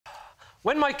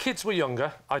When my kids were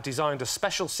younger, I designed a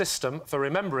special system for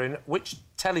remembering which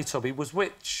Tellytubby was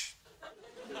which.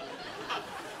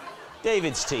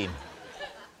 David's team.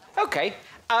 OK.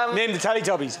 Name the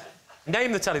Tellytubbies.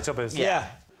 Name the Tellytubbies? Yeah.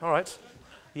 All right.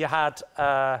 You had,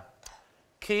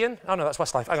 Cian. Oh, no, that's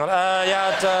Westlife. Hang on. You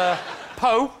had,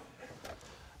 Poe,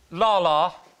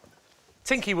 Lala,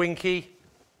 Tinky Winky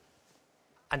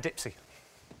and Dipsy.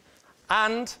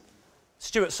 And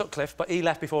Stuart Sutcliffe, but he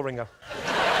left before Ringo.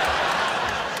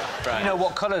 Right. You know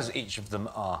what colours each of them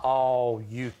are? Oh,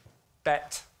 you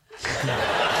bet.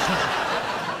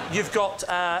 You've got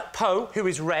Poe, who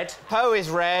is red. Poe is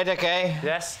red, OK.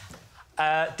 Yes.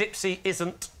 Dipsy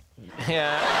isn't.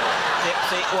 Yeah.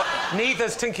 Dipsy... What?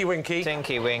 Neither's Tinky Winky.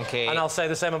 Tinky Winky. And I'll say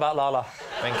the same about Lala.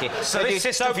 Winky. So the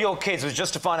system for your kids was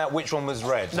just to find out which one was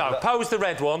red? No, Poe's the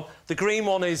red one. The green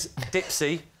one is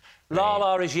Dipsy.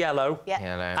 Lala is yellow. Yeah.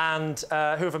 Yellow. And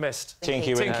who have I missed?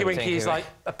 Tinky Winky. Tinky Winky is like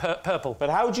a purple. But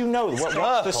how do you know? What's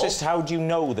the system? How do you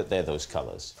know that they're those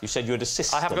colours? You said you had a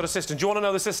system. I have got a system. Do you want to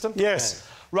know the system? Yes.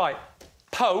 Right.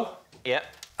 Poe. Yep.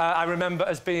 I remember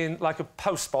as being like a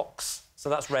post box, so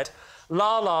that's red.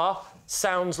 Lala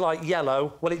sounds like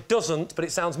yellow. Well, it doesn't, but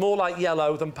it sounds more like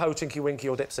yellow than Poe, Tinky Winky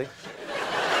or Dipsy.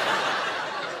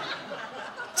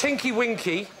 Tinky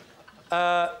Winky,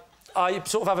 I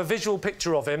sort of have a visual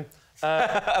picture of him.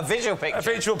 A visual picture? A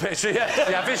visual picture, yeah.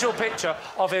 Yeah, a visual picture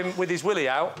of him with his willy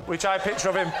out, which I picture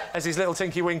of him as his little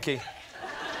Tinky Winky.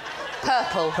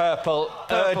 Purple. Purple.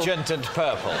 Urgent and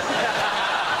purple.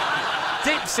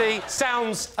 Dipsy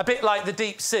sounds a bit like the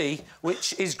deep sea,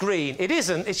 which is green. It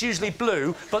isn't, it's usually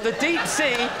blue, but the deep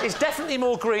sea is definitely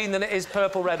more green than it is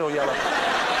purple, red or yellow.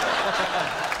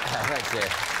 Very clear.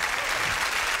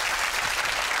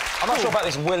 I'm not sure about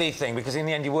this Willy thing, because in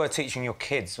the end you were teaching your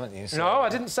kids, weren't you? So... No, I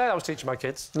didn't say I was teaching my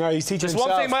kids. No, he's teaching himself.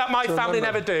 There's one thing my family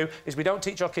remember. never do, is we don't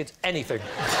teach our kids anything.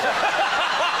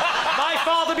 My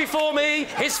father before me,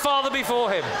 his father before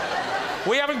him.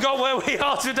 We haven't got where we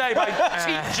are today by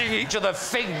teaching each other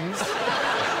things.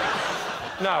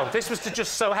 No, this was to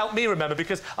just so help me remember,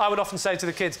 because I would often say to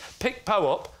the kids, pick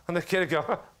Poe up, and the kid would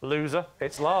go, loser,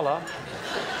 it's Lala.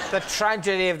 The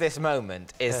tragedy of this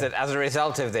moment is that as a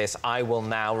result of this, I will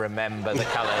now remember the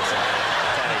colours of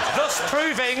the Thus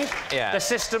proving the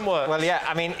system works. Well, yeah,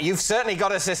 I mean, you've certainly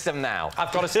got a system now.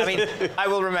 I've got a system. I mean, I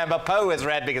will remember Poe is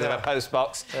red because of a post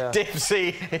box. Yeah.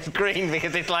 Dipsy is green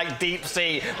because it's like deep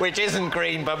sea, which isn't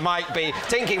green but might be.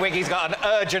 Tinky Winky's got an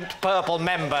urgent purple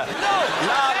member. No!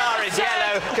 Lala is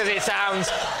yellow because it sounds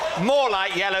more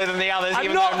like yellow than the others,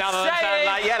 even though none of them sound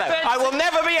like yellow. I will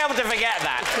never be able to forget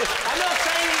that. I'm not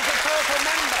saying he's a purple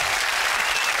member.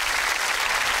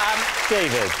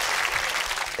 David,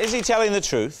 is he telling the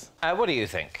truth? What do you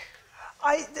think?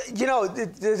 You know,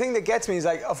 the thing that gets me is,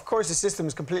 like, of course the system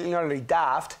is completely and utterly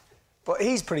daft, but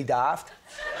he's pretty daft.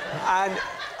 And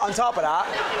on top of that,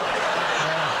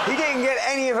 he didn't get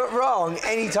any of it wrong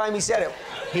any time he said it.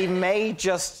 He may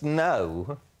just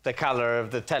know the colour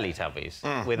of the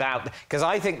Tellytubbies without... Because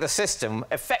I think the system,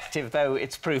 effective though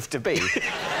it's proved to be,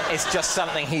 is just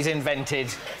something he's invented.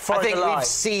 I think we've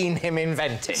seen him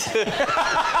invent it.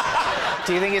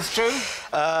 Do you think it's true?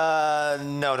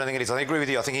 No, I don't think it is. I agree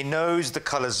with you. I think he knows the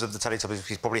colours of the Tellytubbies.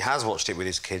 He probably has watched it with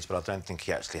his kids, but I don't think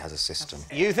he actually has a system.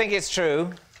 You think it's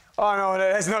true? Oh, no,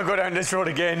 let's not go down this road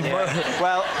again. Yeah.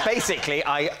 Well, basically,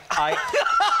 I'm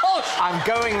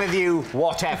going with you,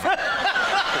 whatever.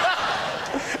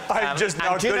 I'm just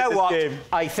not do you good know at what? this game.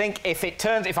 I think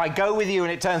if I go with you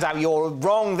and it turns out you're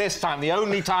wrong this time, the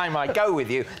only time I go with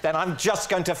you, then I'm just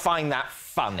going to find that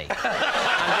funny.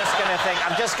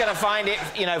 I'm just going to find it,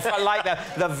 you know, like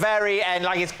the very end,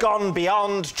 like it's gone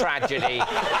beyond tragedy,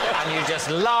 and you just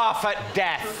laugh at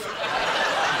death.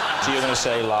 So you're going to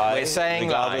say lie? We're saying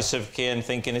regardless lie. of Cian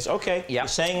thinking it's... OK, yep. you're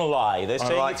saying lie. They're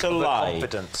saying right, it's a lie.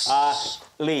 Confidence.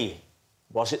 Lee,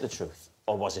 was it the truth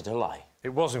or was it a lie?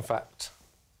 It was, in fact,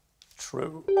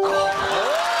 true.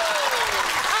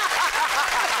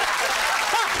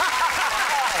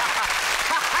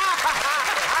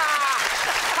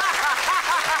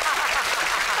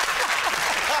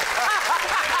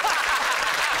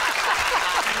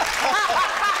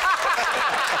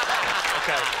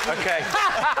 OK.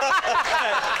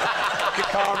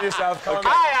 Calm yourself, calm yourself.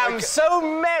 I am so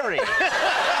merry.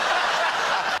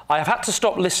 I have had to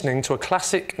stop listening to a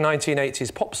classic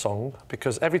 1980s pop song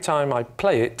because every time I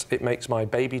play it, it makes my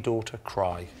baby daughter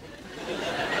cry.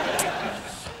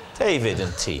 David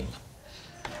and team.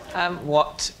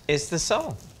 What is the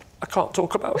song? I can't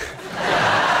talk about it.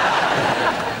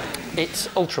 It's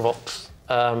Ultravox,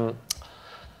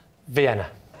 Vienna.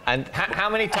 And how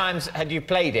many times had you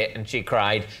played it and she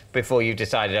cried before you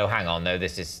decided, oh, hang on, no,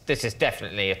 this is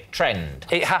definitely a trend?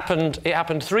 It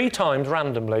happened 3 times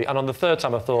randomly, and on the 3rd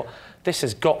time I thought, this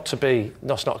has got to be...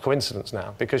 That's not a coincidence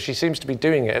now, because she seems to be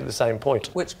doing it at the same point.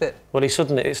 Which bit? Well,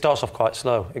 it starts off quite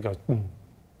slow. It goes...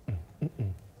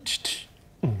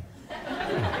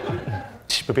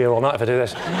 We'll be here all night if I do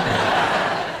this.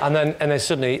 and then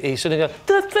suddenly, he suddenly goes,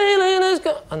 the feeling is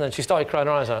gone. And then she started crying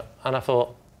her eyes out, and I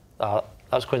thought,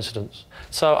 that's coincidence.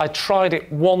 So I tried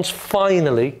it once,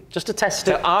 finally, just to test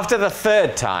it. So after the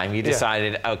 3rd time, you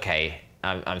decided, OK,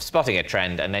 I'm spotting a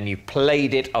trend, and then you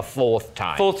played it a 4th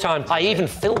time. 4th time. I even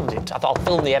filmed it. I thought, I'll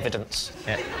film the evidence.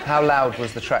 Yeah. How loud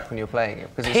was the track when you were playing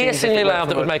it? Piercingly loud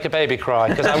that would make a baby cry,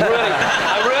 because I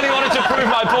really wanted to prove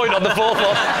my point on the 4th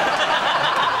one.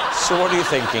 So what are you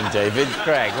thinking, David?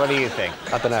 Greg, what do you think?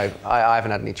 I don't know. I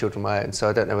haven't had any children of my own, so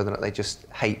I don't know whether or not they just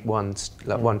hate one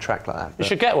track like that. You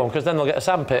should get one, because then they'll get a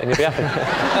sandpit and you'll be happy.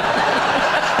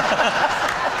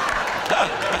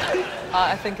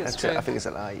 I think it's true. I think it's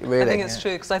a lie. Really? I think it's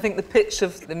true, because I think the pitch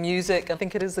of the music, I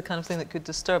think it is the kind of thing that could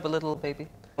disturb a little baby.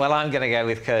 Well, I'm going to go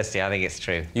with Kirsty. I think it's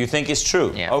true. You think it's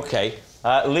true? Yeah. OK.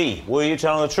 Lee, were you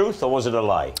telling the truth, or was it a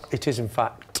lie? It is, in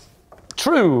fact,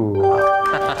 true.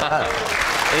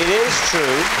 It is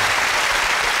true.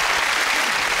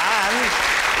 And,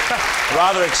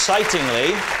 rather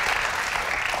excitingly,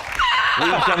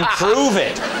 we can prove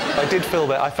it. I did film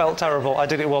it. I felt terrible. I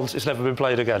did it once. It's never been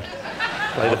played again.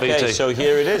 Played a BT. OK, so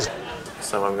here it is.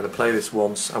 So I'm going to play this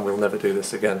once and we'll never do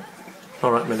this again.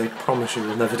 All right, Millie, promise you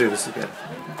we'll never do this again.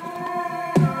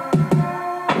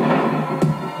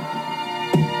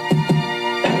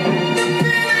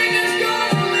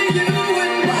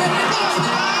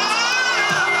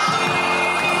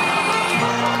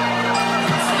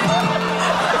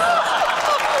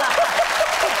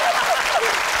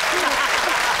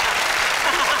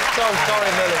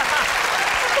 Sorry, Millie.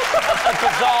 That's the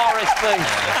bizarrest thing.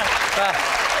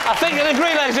 I think you'll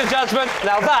agree, ladies and gentlemen,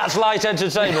 now that's light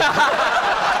entertainment.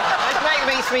 It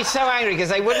makes me so angry, because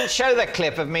they wouldn't show the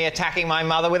clip of me attacking my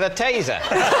mother with a taser.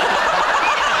 I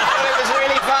thought it was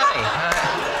really funny.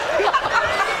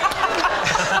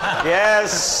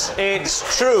 Yes,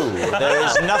 it's true. There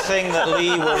is nothing that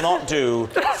Lee will not do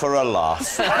for a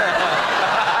laugh.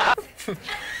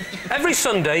 Every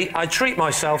Sunday, I treat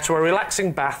myself to a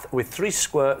relaxing bath with 3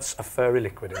 squirts of furry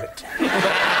liquid in it.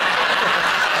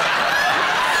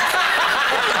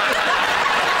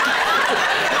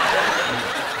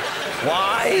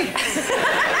 Why?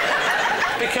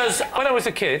 Because when I was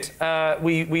a kid,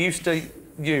 we used to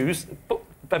use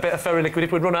a bit of furry liquid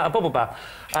if we'd run out of bubble bath.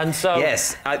 And so...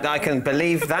 Yes, I can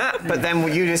believe that, but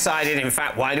then you decided, in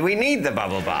fact, why do we need the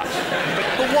bubble bath?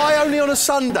 But why only on a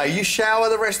Sunday? You shower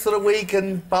the rest of the week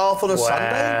and bath on a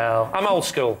Sunday? Well, I'm old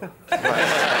school.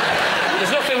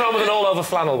 There's nothing wrong with an all-over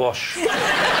flannel wash.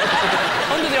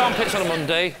 Under the armpits on a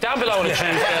Monday, down below on a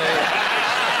Tuesday,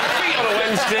 feet on a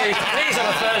Wednesday, knees on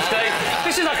a Thursday.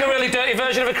 This is like a really dirty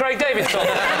version of a Craig David song.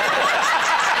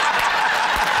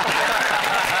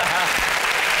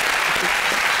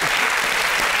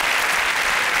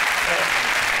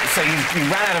 So you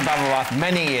ran out of bubble bath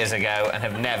many years ago and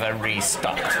have never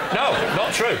restocked? No,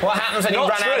 not true. What happens when you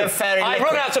run out of fairy liquid? I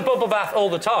run out of bubble bath all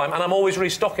the time, and I'm always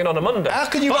restocking on a Monday. How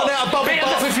can you run out of bubble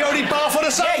bath if you only bath on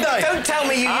a Sunday? Yeah, don't tell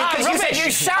me because you said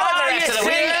you shower the rest of the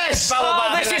week. Yes. Bubble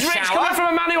bath This in is the rich shower. coming from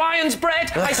a man who irons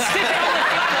bread. I stick it on the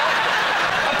flannel.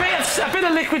 A bit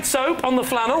of liquid soap on the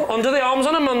flannel, under the arms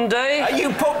on a Monday. You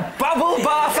put bubble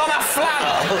bath on a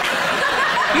flannel?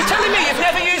 You're telling me you've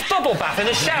never used bubble bath in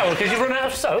a shower because you've run out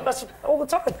of soap? That's all the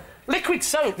time. Liquid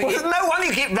soap. Well, no wonder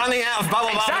you keep running out of bubble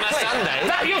bath on a Sunday.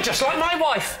 That, you're just like my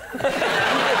wife. In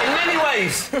many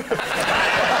ways.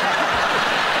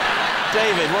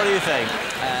 David, what do you think?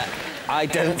 I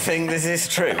don't think this is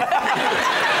true.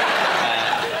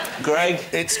 Greg?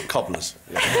 It's cobblers.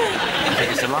 I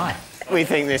think it's a lie. We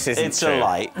think this isn't It's true. a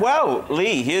lie. Well,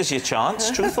 Lee, here's your chance.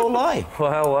 Truth or lie?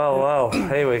 Well.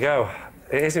 Here we go.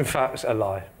 It is, in fact, a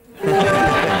lie.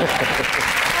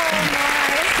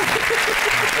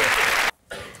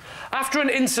 After an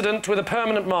incident with a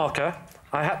permanent marker,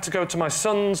 I had to go to my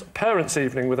son's parents'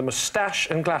 evening with a moustache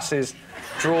and glasses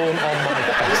drawn on my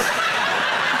face.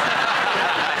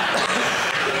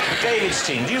 David's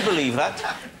team, do you believe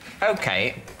that?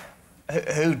 OK.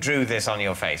 Who drew this on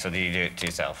your face, or did you do it to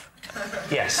yourself?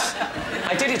 Yes.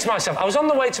 I did it to myself. I was on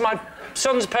the way to my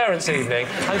son's parents' evening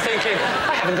and thinking,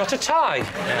 I haven't got a tie.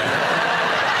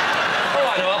 Oh,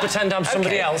 I know, I'll pretend I'm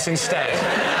somebody else instead.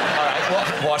 All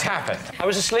right, what happened? I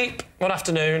was asleep one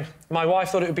afternoon. My wife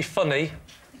thought it would be funny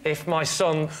if my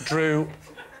son drew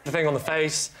the thing on the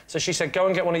face. So she said, go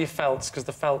and get one of your felts, because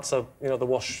the felts are, you know, the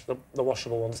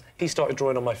washable ones. He started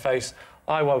drawing on my face.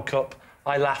 I woke up,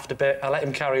 I laughed a bit, I let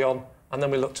him carry on, and then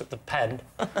we looked at the pen,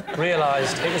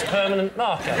 realised it was permanent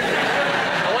marker.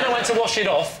 And when I went to wash it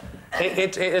off,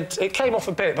 it came off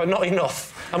a bit, but not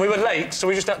enough. And we were late, so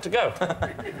we just had to go.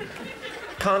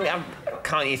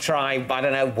 Can't you try, I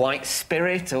don't know, white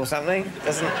spirit or something?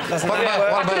 Doesn't that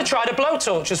work? I could have tried a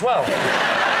blowtorch as well. No.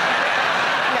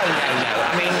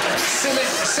 I mean,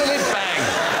 silly bang.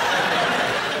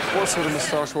 What sort of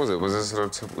moustache was it? Was it a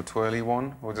sort of twirly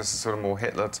one? Or just a sort of more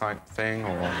Hitler-type thing,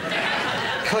 or...?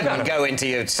 Couldn't go into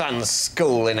your son's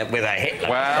school with a Hitler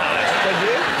moustache, could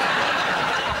you?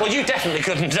 Well, you definitely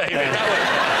couldn't, David. That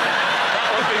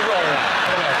would be wrong.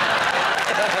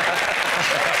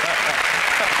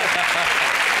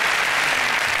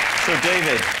 So,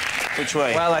 David, which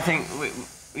way? Well, I think...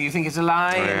 You think it's a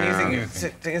lie, and you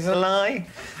think it's a lie?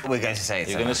 We're going to say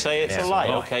it's a lie. You're going to say it's a lie.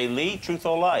 OK, Lee, truth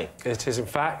or lie? It is, in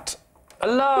fact, a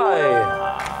lie.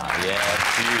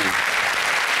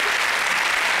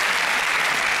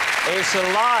 It's a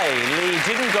lie. Lee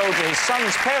didn't go to his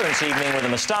son's parents' evening with a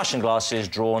moustache and glasses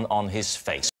drawn on his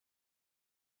face.